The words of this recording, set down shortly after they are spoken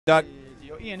Doc.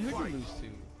 Yo, Ian, who'd you lose to?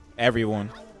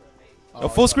 Everyone. Oh,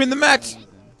 full screen the match.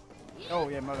 Oh,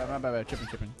 yeah, my bad. Tripping.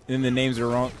 And then the names are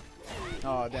wrong.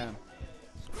 Oh, damn.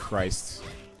 Christ.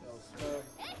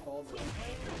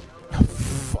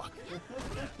 Fuck.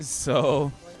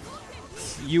 So,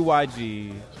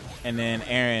 UYG, and then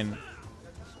Aaron.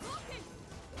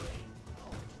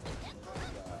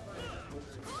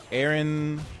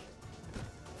 AARON.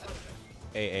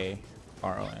 Yeah.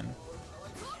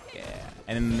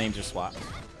 And then the names are swapped.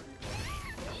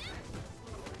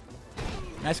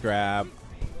 Nice grab.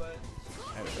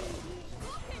 There we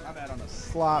go. My bad on the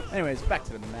slop. Anyways, back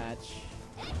to the match.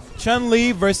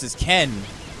 Chunli versus Ken.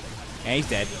 And he's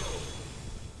dead.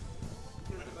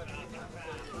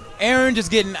 Aaron just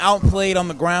getting outplayed on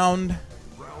the ground.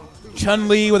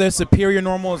 Chunli with her superior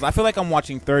normals. I feel like I'm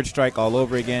watching Third Strike all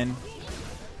over again.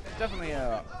 Definitely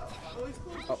a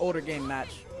older game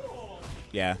match.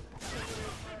 Yeah.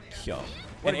 Yo.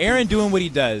 And Aaron doing what he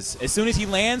does. As soon as he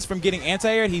lands from getting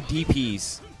anti-air, he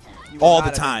DPs. All the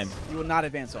time. You will not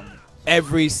advance on me.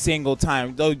 Every single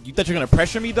time. Though you thought you're going to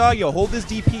pressure me, dog? Yo, hold this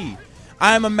DP.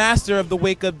 I am a master of the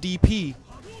wake-up DP.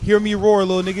 Hear me roar,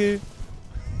 little nigga.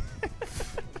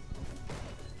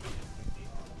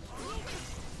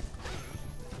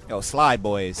 Yo, slide,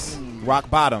 boys. Rock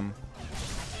bottom.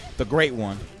 The great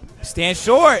one. Stand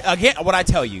short. Again, what I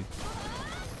tell you.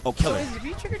 Oh, killer. So is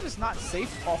V-Trigger just not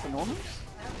safe off of normals?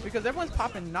 Because everyone's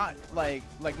popping not like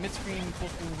mid-screen,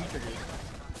 full-screen V-Trigger.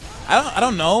 I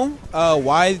don't know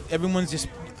why everyone's just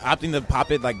opting to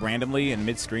pop it like randomly in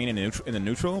mid-screen and in the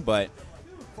neutral, but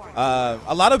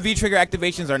a lot of V-Trigger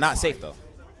activations are not safe, though.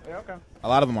 Yeah, okay. A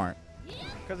lot of them aren't.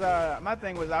 Because my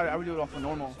thing was I would do it off of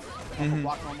normal, off of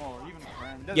block normal, or even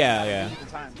random. Yeah.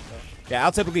 Time, so. Yeah,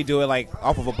 I'll typically do it like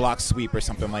off of a block sweep or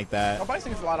something like that. Oh,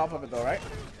 Bison gets a lot off of it, though, right?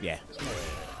 Yeah.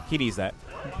 He needs that.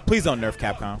 Please don't nerf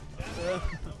Capcom.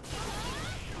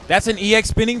 That's an EX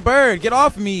spinning bird. Get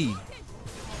off me.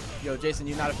 Yo, Jason,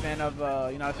 you not a fan of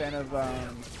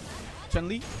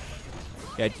Chunli?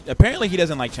 Yeah, apparently he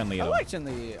doesn't like Chunli at all. I like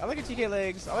Chunli. I like her TK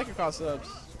legs. I like her cross ups.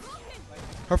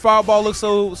 Her fireball looks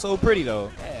so pretty though.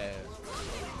 Yeah.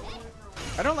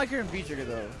 I don't like her in V-Trigger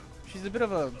though. She's a bit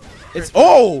of a. It's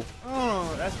oh.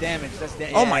 Oh, that's damage. That's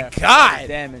damage. Oh my God.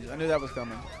 Damage. I knew that was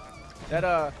coming.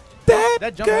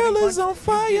 That jump girl heavy is punch, on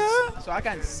fire. So I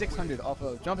got 600 off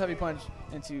of jump heavy punch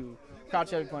into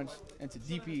crouch heavy punch into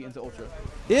DP into ultra.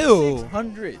 Ew.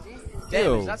 600 damage.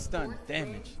 Ew. That's stun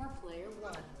damage.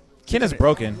 Ken is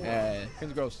broken. Yeah,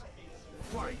 Ken's gross.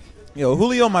 Yo,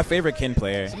 Julio, my favorite Ken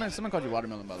player. Someone called you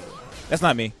watermelon, by the way. That's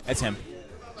not me. That's him.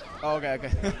 Oh, okay.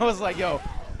 I was like, yo.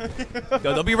 Yo,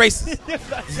 don't be racist.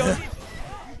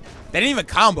 They didn't even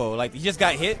combo. Like, he just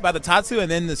got hit by the Tatsu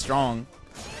and then the strong.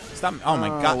 Stop. Oh, my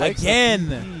God.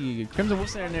 Again. Crimzon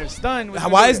Wolf's in there stunned.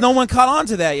 Why is no one caught on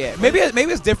to that yet? Maybe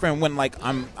it's different when, like,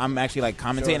 I'm actually, like,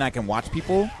 commentating and I can watch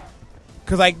people.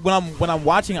 Because, like, when I'm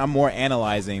watching, I'm more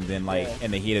analyzing than, like,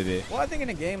 in the heat of it. Well, I think in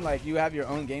a game, like, you have your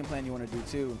own game plan you want to do,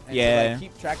 too. And yeah. to, like,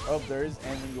 keep track of theirs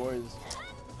and yours.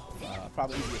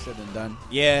 Probably easier said than done.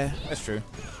 Yeah, that's true.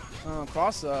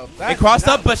 Cross up. It crossed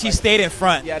up, but she stayed in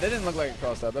front. Yeah, that didn't look like it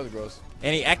crossed up. That was gross.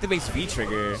 And he activates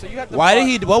V-Trigger. So you have to Why did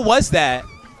he? What was that?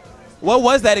 What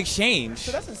was that exchange?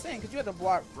 So that's insane because you had to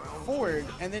block forward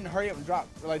and then hurry up and drop,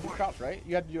 like do crouch, right?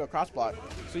 You had to do a cross block.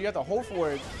 So you have to hold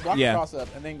forward, block the cross up,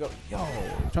 and then go. Yo,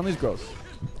 Chunli's gross.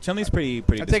 Chunli's pretty.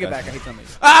 I take it back. I hate Chunli.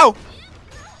 Ow!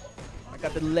 I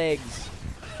got the legs.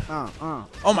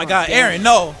 Oh my God, damn. Aaron,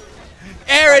 no.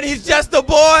 Aaron, he's just a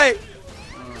boy.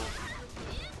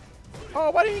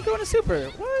 Oh, why didn't he go into super?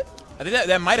 What? I think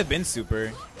that might have been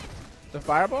super. The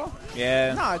fireball?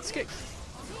 Yeah. Nah, it's kicks.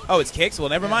 Oh, it's kicks? Well,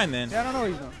 never mind then. Yeah, I don't know what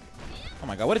he's doing. Oh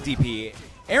my God, what a DP.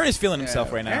 Aaron is feeling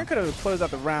himself right now. Aaron could have closed out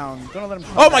the round. Don't let him.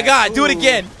 Oh my God, do it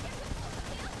again.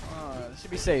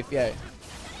 Should be safe, yeah.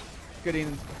 Good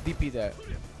even DP that.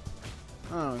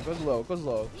 Goes low, goes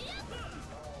low.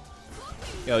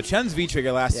 Yo, Chun's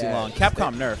V-Trigger lasts too long.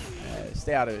 Capcom nerf.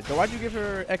 Stay out of it. So why'd you give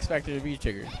her X Factor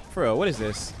V-Trigger? For real, what is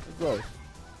this? Gross.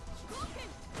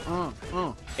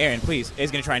 Aaron, please.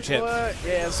 He's going to try and chip. What?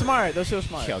 Yeah, smart. Those so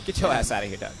smart. Yo, get your ass out of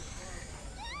here, dog.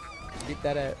 Get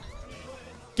that ass.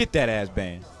 Get that ass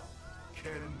banned.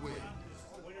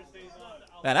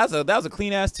 Man, that was a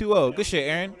clean ass 2-0. Good shit,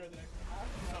 Aaron.